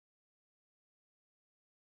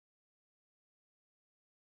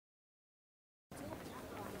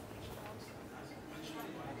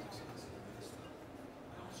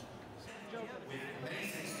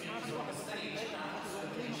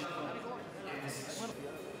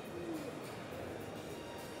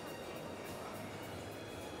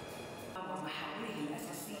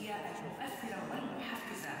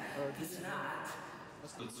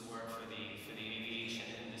Goods work for the aviation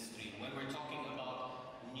industry. When we're talking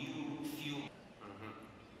about new fuel,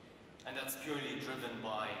 and that's purely driven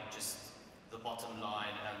by just the bottom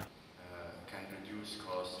line and can reduce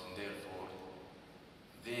costs, and therefore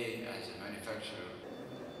they, as a manufacturer,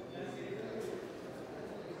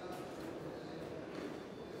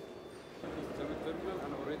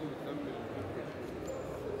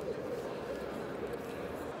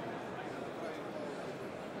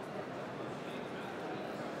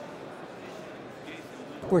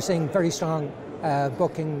 We're seeing very strong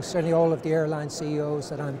bookings. Certainly all of the airline CEOs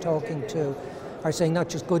that I'm talking to are saying not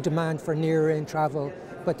just good demand for near-in travel,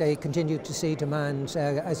 but they continue to see demand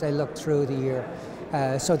as they look through the year.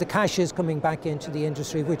 So the cash is coming back into the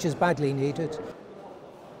industry, which is badly needed.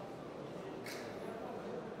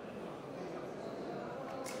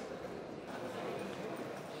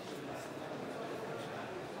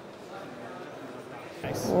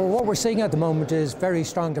 Well, what we're seeing at the moment is very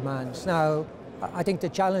strong demand. Now, I think the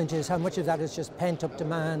challenge is how much of that is just pent-up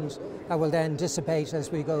demand that will then dissipate as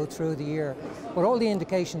we go through the year. But all the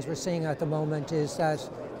indications we're seeing at the moment is that,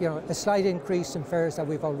 you know, a slight increase in fares that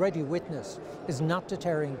we've already witnessed is not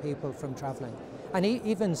deterring people from travelling. And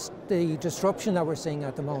even the disruption that we're seeing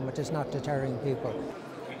at the moment is not deterring people.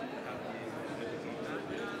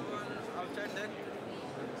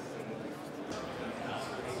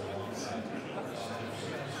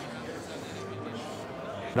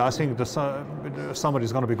 I think the summer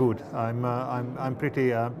is going to be good. I'm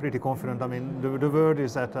pretty confident. I mean, the world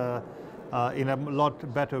is at in a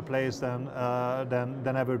lot better place than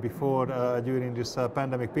ever before during this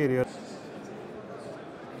pandemic period.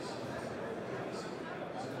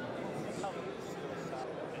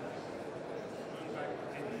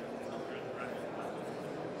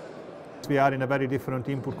 We are in a very different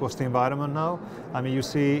input cost environment now. I mean, you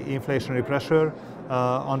see inflationary pressure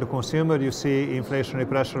on the consumer, you see inflationary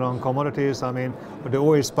pressure on commodities. I mean, the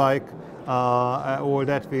oil spike, all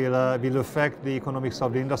that will affect the economics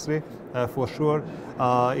of the industry for sure.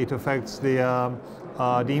 It affects the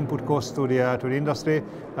input cost to the industry.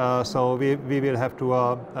 So we will have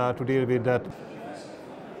to deal with that.